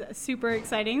is super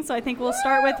exciting. So I think we'll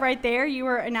start with right there. You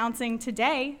were announcing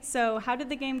today. So how did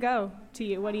the game go to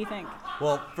you? What do you think?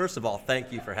 Well, first of all,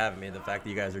 thank you for having me. The fact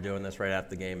that you guys are doing this right after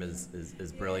the game is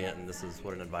brilliant, and this is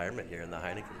what an environment here in the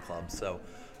Heineken Club. So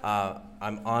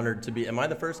I'm honored to be. Am I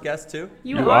the first guest too?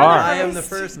 You are. I am the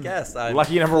first guest. I'm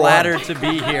Lucky number flattered one. to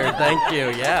be here. Thank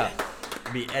you. Yeah,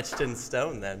 be etched in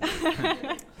stone then.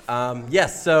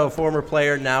 Yes, so former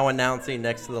player, now announcing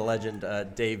next to the legend,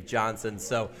 Dave Johnson.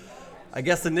 So I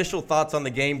guess initial thoughts on the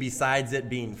game, besides it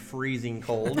being freezing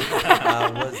cold,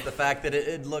 was the fact that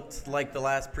it looked like the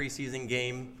last preseason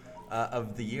game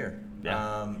of the year.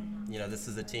 Yeah. This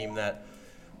is a team that,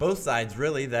 both sides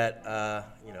really, that,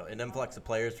 an influx of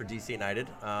players for DC United.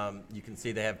 You can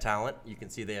see they have talent. You can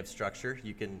see they have structure.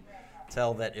 You can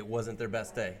tell that it wasn't their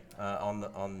best day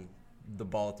on the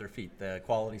ball at their feet. The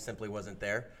quality simply wasn't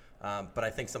there. But I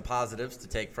think some positives to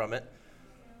take from it,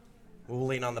 we'll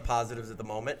lean on the positives at the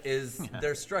moment, is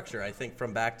their structure. I think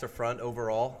from back to front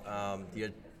overall,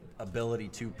 the ability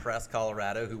to press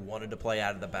Colorado, who wanted to play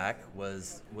out of the back,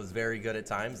 was very good at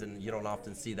times, and you don't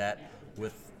often see that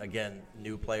with, again,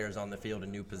 new players on the field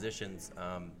and new positions.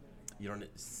 You don't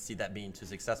see that being too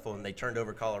successful, and they turned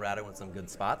over Colorado in some good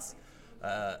spots.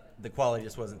 The quality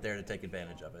just wasn't there to take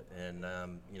advantage of it. And,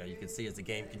 you could see as the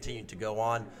game continued to go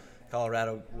on,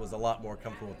 Colorado was a lot more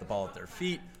comfortable with the ball at their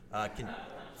feet, can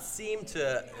seem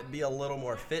to be a little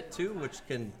more fit too, which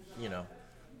can,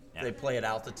 they play at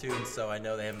altitude, so I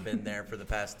know they haven't been there for the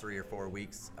past 3 or 4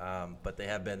 weeks, but they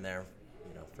have been there,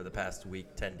 for the past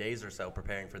week, 10 days or so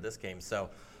preparing for this game. So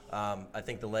I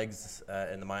think the legs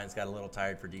and the minds got a little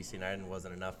tired for DC United and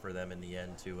wasn't enough for them in the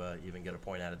end to even get a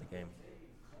point out of the game.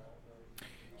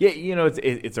 Yeah,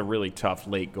 it's a really tough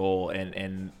late goal,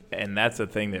 and that's the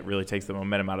thing that really takes the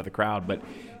momentum out of the crowd. But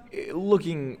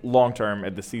looking long term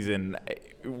at the season,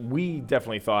 we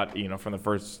definitely thought, from the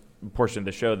first portion of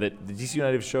the show, that the DC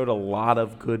United showed a lot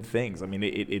of good things. I mean,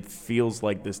 it feels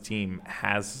like this team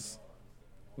has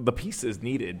the pieces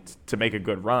needed to make a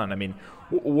good run. I mean,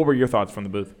 what were your thoughts from the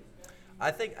booth? I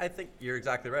think you're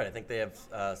exactly right. I think they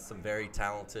have some very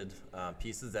talented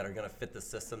pieces that are going to fit the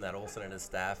system that Olsen and his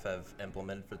staff have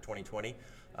implemented for 2020.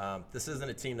 This isn't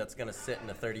a team that's going to sit in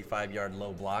a 35-yard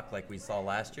low block like we saw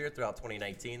last year throughout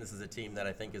 2019. This is a team that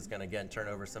I think is going to, again, turn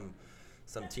over some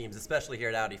teams, especially here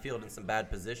at Audi Field, in some bad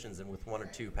positions, and with 1 or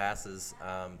 2 passes,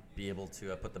 be able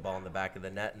to put the ball in the back of the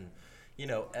net. And,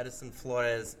 Edison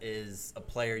Flores is a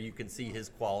player, you can see his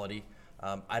quality.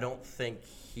 I don't think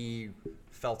he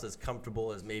felt as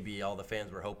comfortable as maybe all the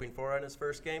fans were hoping for in his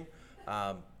first game.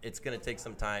 It's going to take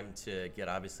some time to get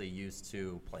obviously used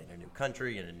to playing in a new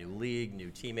country, in a new league,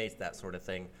 new teammates, that sort of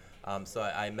thing. So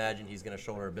I imagine he's going to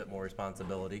shoulder a bit more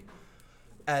responsibility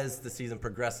as the season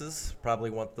progresses. Probably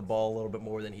want the ball a little bit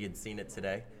more than he had seen it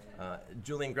today.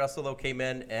 Julian Gressel, though, came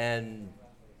in and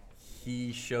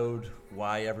he showed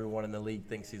why everyone in the league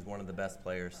thinks he's one of the best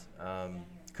players.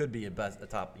 Could be a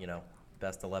top,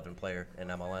 best 11 player in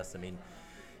MLS. I mean,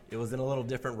 it was in a little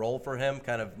different role for him,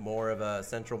 kind of more of a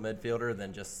central midfielder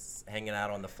than just hanging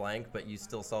out on the flank, but you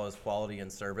still saw his quality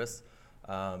and service.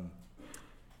 Ola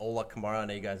Kamara, I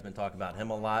know you guys have been talking about him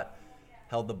a lot,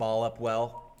 held the ball up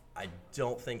well. I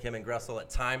don't think him and Gressel at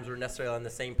times were necessarily on the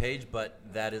same page, but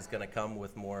that is going to come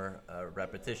with more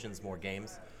repetitions, more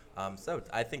games. So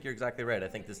I think you're exactly right. I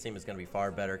think this team is going to be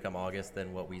far better come August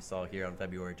than what we saw here on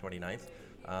February 29th.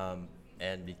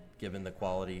 And given the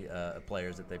quality of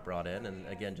players that they brought in, and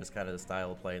again, just kind of the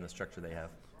style of play and the structure they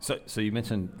have. So you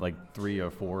mentioned like 3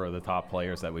 or 4 of the top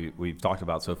players that we've talked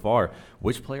about so far.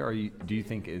 Which player do you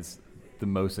think is the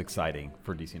most exciting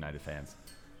for DC United fans?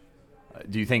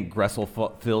 Do you think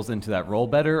Gressel fills into that role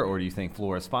better, or do you think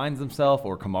Flores finds himself,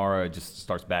 or Kamara just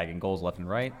starts bagging goals left and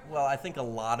right? Well, I think a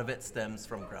lot of it stems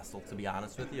from Gressel, to be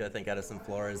honest with you. I think Edison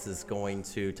Flores is going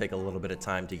to take a little bit of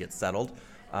time to get settled.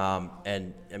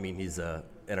 And, I mean, he's an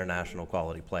international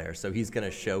quality player, so he's going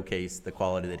to showcase the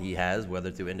quality that he has,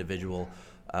 whether through individual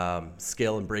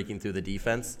skill in breaking through the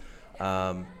defense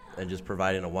and just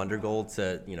providing a wonder goal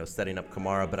to, setting up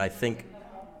Kamara. But I think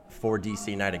for DC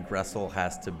United, Gressel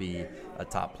has to be a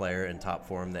top player in top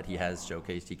form that he has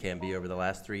showcased he can be over the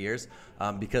last 3 years,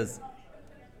 because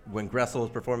when Gressel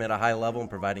is performing at a high level and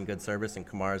providing good service and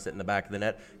Kamara's hitting the back of the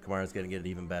net, Kamara's going to get it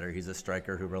even better. He's a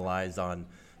striker who relies on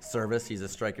service. He's a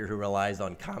striker who relies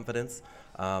on confidence.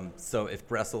 So if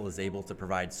Gressel is able to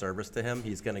provide service to him,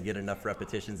 he's going to get enough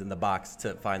repetitions in the box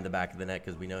to find the back of the net,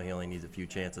 because we know he only needs a few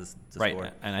chances to score.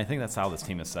 Right, and I think that's how this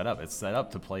team is set up. It's set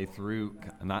up to play through,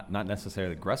 not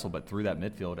necessarily Gressel, but through that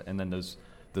midfield, and then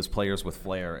those players with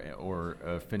flair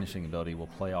or finishing ability will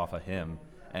play off of him.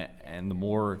 And the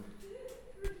more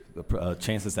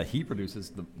chances that he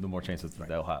produces, the more chances that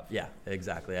they'll have. Yeah,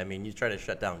 exactly. I mean, you try to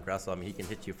shut down Gressel. I mean, he can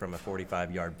hit you from a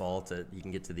 45-yard ball he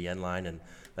can get to the end line, and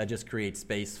that just creates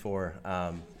space for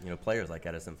players like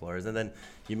Edison Flores. And then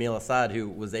Yamil Assad, who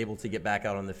was able to get back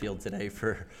out on the field today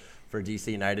for DC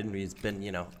United, and he's been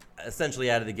essentially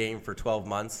out of the game for 12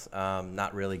 months,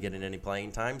 not really getting any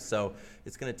playing time. So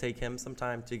it's going to take him some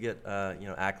time to get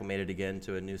acclimated again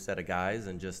to a new set of guys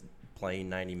and just playing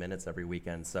 90 minutes every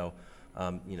weekend. So.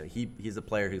 He's a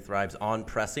player who thrives on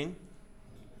pressing.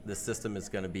 The system is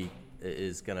going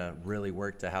to really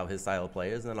work to how his style of play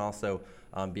is, and then also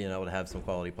being able to have some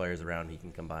quality players around he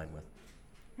can combine with.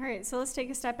 All right, so let's take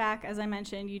a step back. As I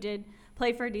mentioned, you did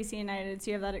play for DC United,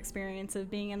 so you have that experience of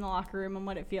being in the locker room and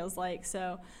what it feels like.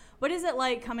 So what is it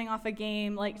like coming off a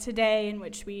game like today, in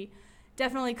which we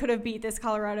definitely could have beat this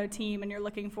Colorado team, and you're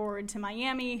looking forward to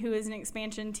Miami, who is an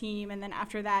expansion team, and then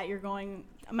after that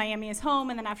Miami is home,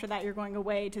 and then after that you're going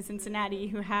away to Cincinnati,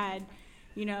 who had,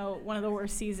 one of the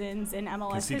worst seasons in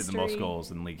MLS history. Conceded the most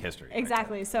goals in league history.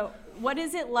 Exactly. Right. So what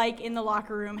is it like in the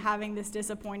locker room having this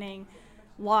disappointing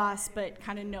loss, but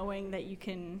kind of knowing that you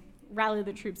can rally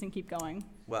the troops and keep going?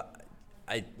 Well,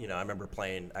 I remember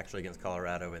playing actually against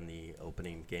Colorado in the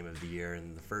opening game of the year,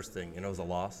 and the first thing, it was a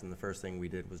loss, and the first thing we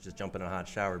did was just jump in a hot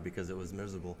shower because it was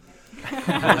miserable. It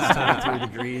was 23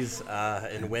 degrees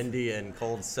and windy and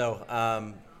cold. So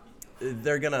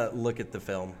they're going to look at the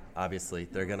film, obviously.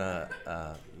 They're going to,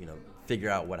 figure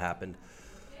out what happened.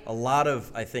 A lot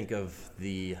of, I think, of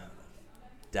the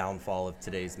downfall of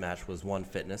today's match was, one,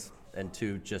 fitness, and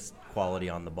two, just quality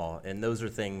on the ball. And those are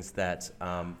things that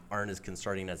aren't as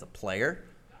concerning as a player,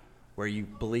 where you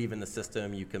believe in the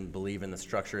system, you can believe in the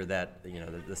structure that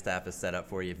the staff has set up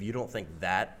for you. If you don't think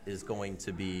that is going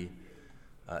to be,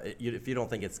 if you don't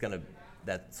think it's going to,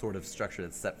 that sort of structure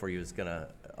that's set for you is going to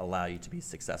allow you to be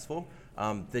successful,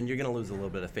 then you're going to lose a little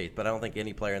bit of faith. But I don't think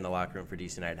any player in the locker room for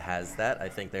DC United has that. I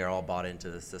think they are all bought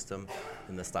into the system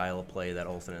and the style of play that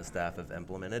Olsen and his staff have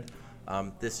implemented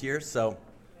this year. So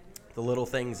the little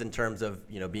things in terms of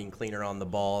being cleaner on the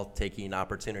ball, taking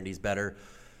opportunities better,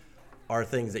 are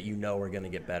things that are going to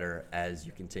get better as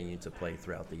you continue to play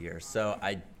throughout the year. So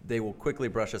they will quickly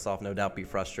brush us off, no doubt be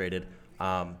frustrated.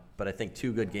 But I think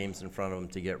 2 good games in front of them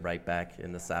to get right back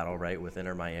in the saddle, right, with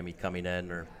Inter Miami coming in,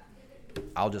 or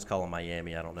I'll just call them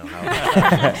Miami. I don't know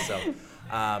how. So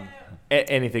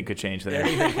anything could change there.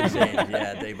 Anything can change,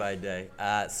 yeah, day by day.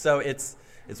 So it's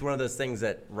one of those things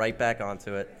that right back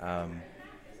onto it. I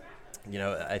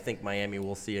think Miami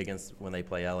will see when they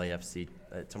play LAFC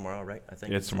tomorrow, right? I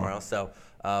think it's tomorrow. So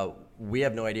we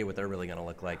have no idea what they're really going to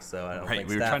look like. So I don't think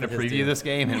we were staff trying to and his preview team- this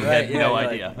game, and we had no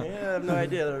idea. I have no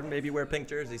idea. Or maybe wear pink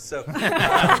jerseys. So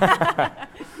I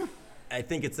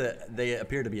think they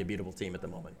appear to be a beatable team at the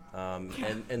moment.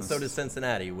 And so does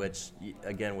Cincinnati, which,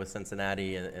 again, with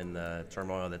Cincinnati and the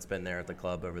turmoil that's been there at the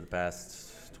club over the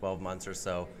past 12 months or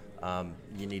so,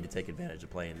 you need to take advantage of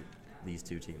playing these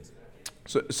 2 teams.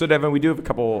 So Devin, we do have a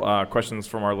couple questions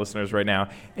from our listeners right now.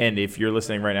 And if you're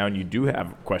listening right now and you do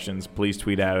have questions, please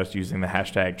tweet at us using the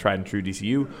hashtag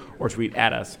TriedandTrueDCU or tweet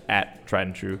at us at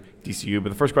TriedandTrueDCU. But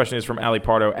the first question is from Ali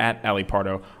Pardo at Ali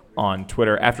Pardo on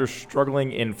Twitter. After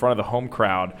struggling in front of the home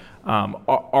crowd,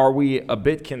 are we a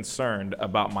bit concerned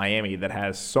about Miami that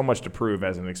has so much to prove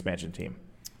as an expansion team?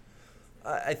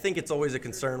 I think it's always a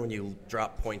concern when you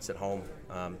drop points at home,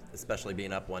 especially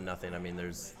being up 1-0. I mean,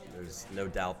 there's no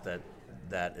doubt that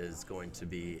is going to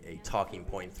be a talking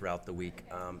point throughout the week.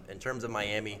 In terms of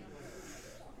Miami,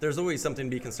 there's always something to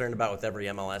be concerned about with every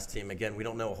MLS team. Again, we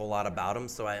don't know a whole lot about them,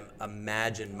 so I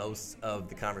imagine most of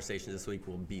the conversation this week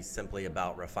will be simply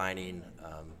about refining,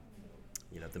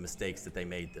 the mistakes that they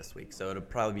made this week. So it'll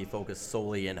probably be focused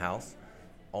solely in-house,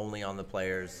 only on the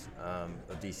players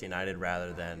of DC United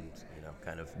rather than,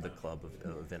 kind of the club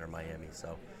of Inter Miami.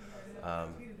 So,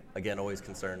 again, always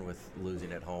concerned with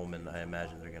losing at home, and I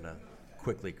imagine they're going to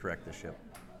quickly correct the ship.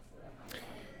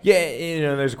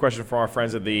 Yeah, there's a question from our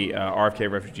friends at the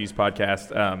RFK Refugees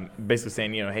podcast, basically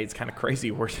saying, hey, it's kind of crazy.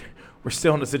 We're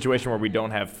still in a situation where we don't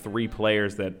have three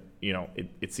players that,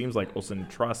 it seems like Olsen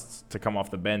trusts to come off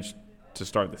the bench to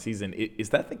start the season. Is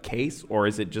that the case, or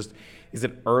is it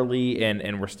early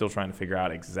and we're still trying to figure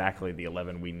out exactly the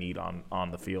 11 we need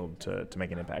on the field to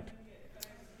make an impact?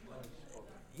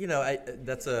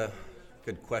 That's a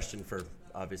good question for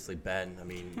obviously Ben. I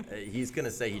mean, he's going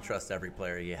to say he trusts every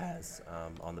player he has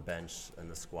on the bench and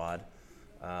the squad.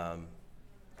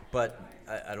 But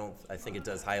I think it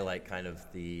does highlight kind of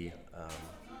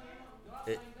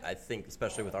I think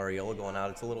especially with Arriola going out,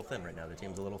 it's a little thin right now. The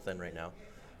team's a little thin right now.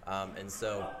 And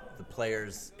so the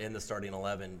players in the starting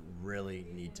 11 really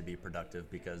need to be productive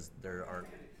because there aren't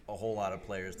a whole lot of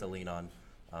players to lean on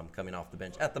coming off the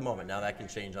bench at the moment. Now that can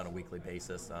change on a weekly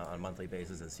basis, on a monthly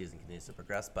basis as the season continues to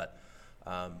progress. But,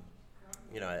 I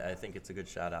think it's a good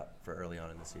shout out for early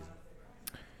on in the season.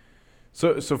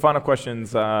 So final questions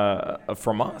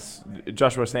from us.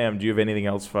 Joshua, Sam, do you have anything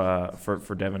else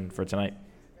for Devin for tonight?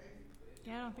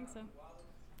 Yeah, I don't think so.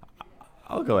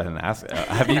 I'll go ahead and ask.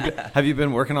 Have you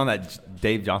been working on that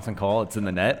Dave Johnson call? It's in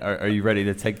the net. Are you ready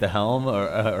to take the helm,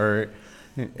 or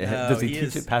does he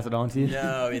teach it, pass it on to you?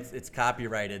 No, it's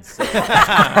copyrighted. So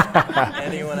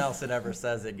anyone else that ever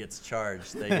says it gets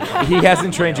charged. He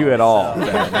hasn't trained you at all.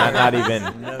 Not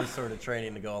even. No sort of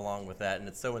training to go along with that, and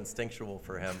it's so instinctual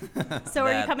for him. So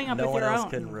are you coming up with your own? No one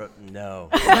else can. No.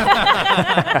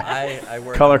 I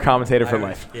work color commentator for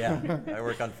life. Yeah, I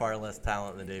work on far less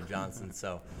talent than Dave Johnson,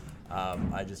 so.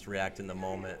 I just react in the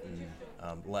moment and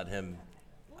let him.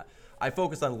 I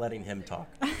focus on letting him talk.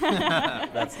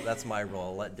 That's my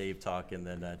role. Let Dave talk and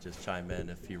then just chime in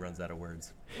if he runs out of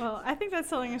words. Well, I think that's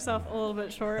selling yourself a little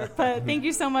bit short. But thank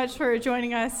you so much for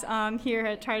joining us here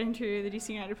at Tried and True, the DC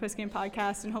United Postgame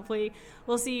Podcast, and hopefully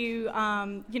we'll see you,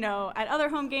 at other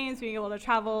home games, being able to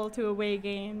travel to away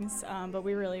games. But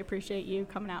we really appreciate you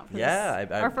coming out for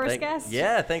our first guest.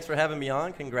 Yeah, thanks for having me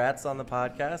on. Congrats on the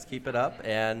podcast. Keep it up,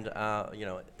 and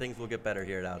things will get better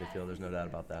here at Audi Field. There's no doubt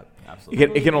about that.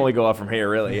 Absolutely. It can only go up from here,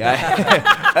 really.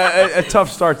 A tough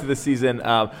start to the season,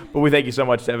 but we thank you so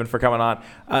much, Devin, for coming on.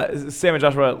 Sam and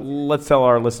Joshua, let's tell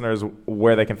our listeners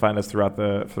where they can find us throughout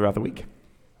the week.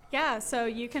 Yeah, so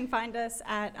you can find us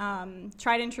at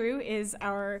Tried and True is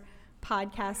our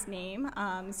podcast name.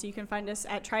 So you can find us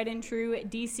at Tried and True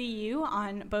DCU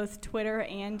on both Twitter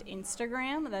and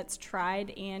Instagram. That's Tried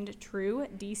and True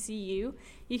DCU.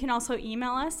 You can also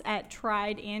email us at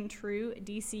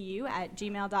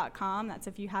triedandtruedcu@gmail.com. That's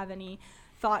if you have any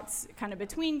thoughts kind of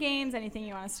between games, anything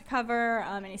you want us to cover,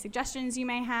 any suggestions you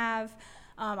may have.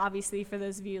 Obviously, for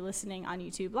those of you listening on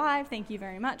YouTube Live, thank you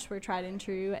very much. We're Tried and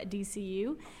True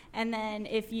DCU. And then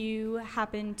if you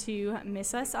happen to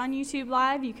miss us on YouTube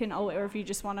Live, you can, or if you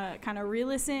just want to kind of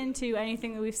re-listen to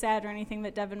anything that we've said or anything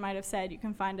that Devin might have said, you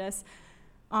can find us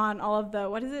on all of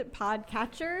the,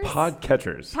 podcatchers?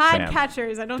 Podcatchers.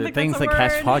 Podcatchers. I don't think things that's a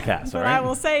that word, catch podcasts, but right? I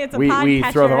will say it's a podcatcher. We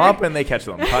throw them up and they catch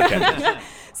them. Podcatchers.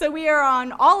 So we are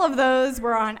on all of those.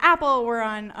 We're on Apple. We're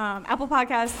on Apple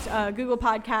Podcasts, Google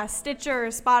Podcasts, Stitcher,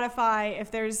 Spotify.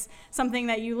 If there's something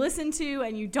that you listen to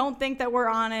and you don't think that we're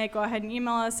on it, go ahead and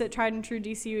email us at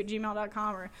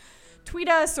triedandtruedcu@gmail.com or tweet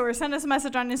us or send us a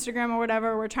message on Instagram or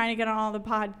whatever. We're trying to get on all the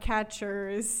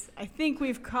podcatchers. I think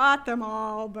we've caught them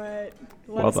all, but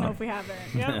let us know if we haven't.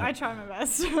 Yep, I try my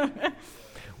best.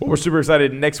 Well, we're super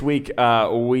excited. Next week,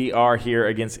 we are here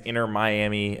against Inter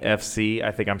Miami FC.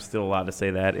 I think I'm still allowed to say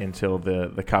that until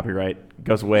the copyright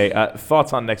goes away.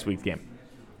 Thoughts on next week's game?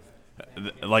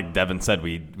 Like Devin said,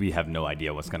 we have no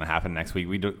idea what's going to happen next week.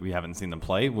 We haven't seen them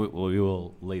play. We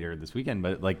will later this weekend,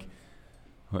 but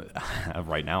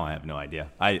right now I have no idea.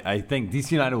 I think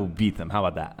DC United will beat them. How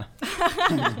about that?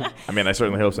 I mean, I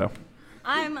certainly hope so.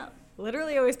 I'm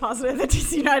literally always positive that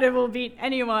DC United will beat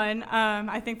anyone.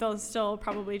 I think they'll still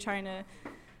probably trying to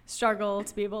struggle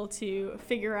to be able to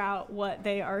figure out what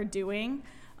they are doing.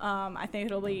 I think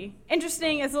it'll be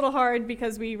interesting. It's a little hard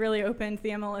because we really opened the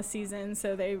MLS season,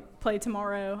 so they play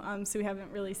tomorrow. So we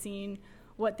haven't really seen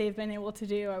what they've been able to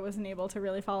do. I wasn't able to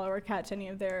really follow or catch any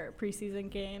of their preseason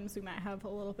games. We might have a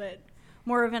little bit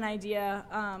more of an idea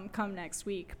come next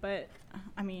week. But,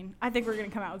 I mean, I think we're going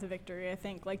to come out with a victory. I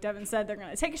think, like Devin said, they're going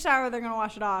to take a shower, they're going to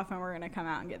wash it off, and we're going to come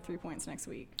out and get 3 points next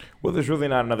week. Well, there's really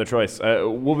not another choice.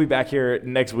 We'll be back here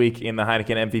next week in the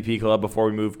Heineken MVP Club before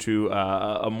we move to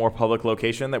a more public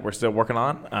location that we're still working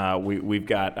on. We've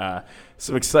got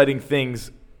some exciting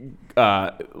things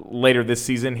later this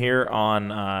season here on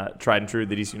Tried and True,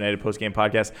 the DC United postgame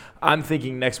podcast. I'm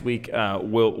thinking next week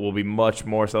will be much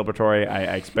more celebratory.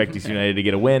 I expect DC United to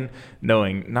get a win,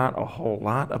 knowing not a whole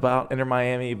lot about Inter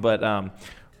Miami, but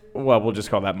well, we'll just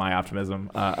call that my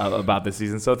optimism about this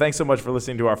season. So thanks so much for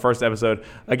listening to our first episode.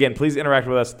 Again, please interact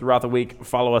with us throughout the week.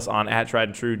 Follow us on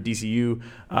 @TriedAndTrueDCU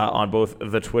on both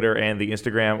the Twitter and the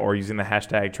Instagram, or using the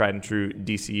hashtag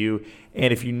TriedAndTrueDCU.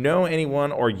 And if you know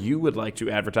anyone or you would like to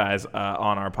advertise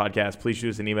on our podcast, please shoot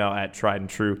us an email at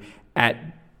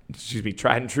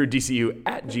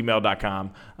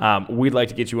TriedAndTrueDCU@gmail.com. We'd like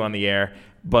to get you on the air,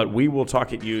 but we will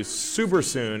talk at you super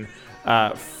soon.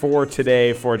 For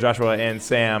today, for Joshua and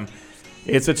Sam,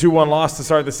 it's a 2-1 loss to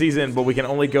start the season, but we can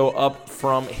only go up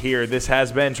from here. This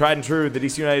has been Tried and True, the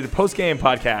DC United postgame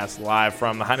podcast, live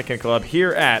from the Heineken Club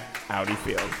here at Audi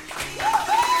Field.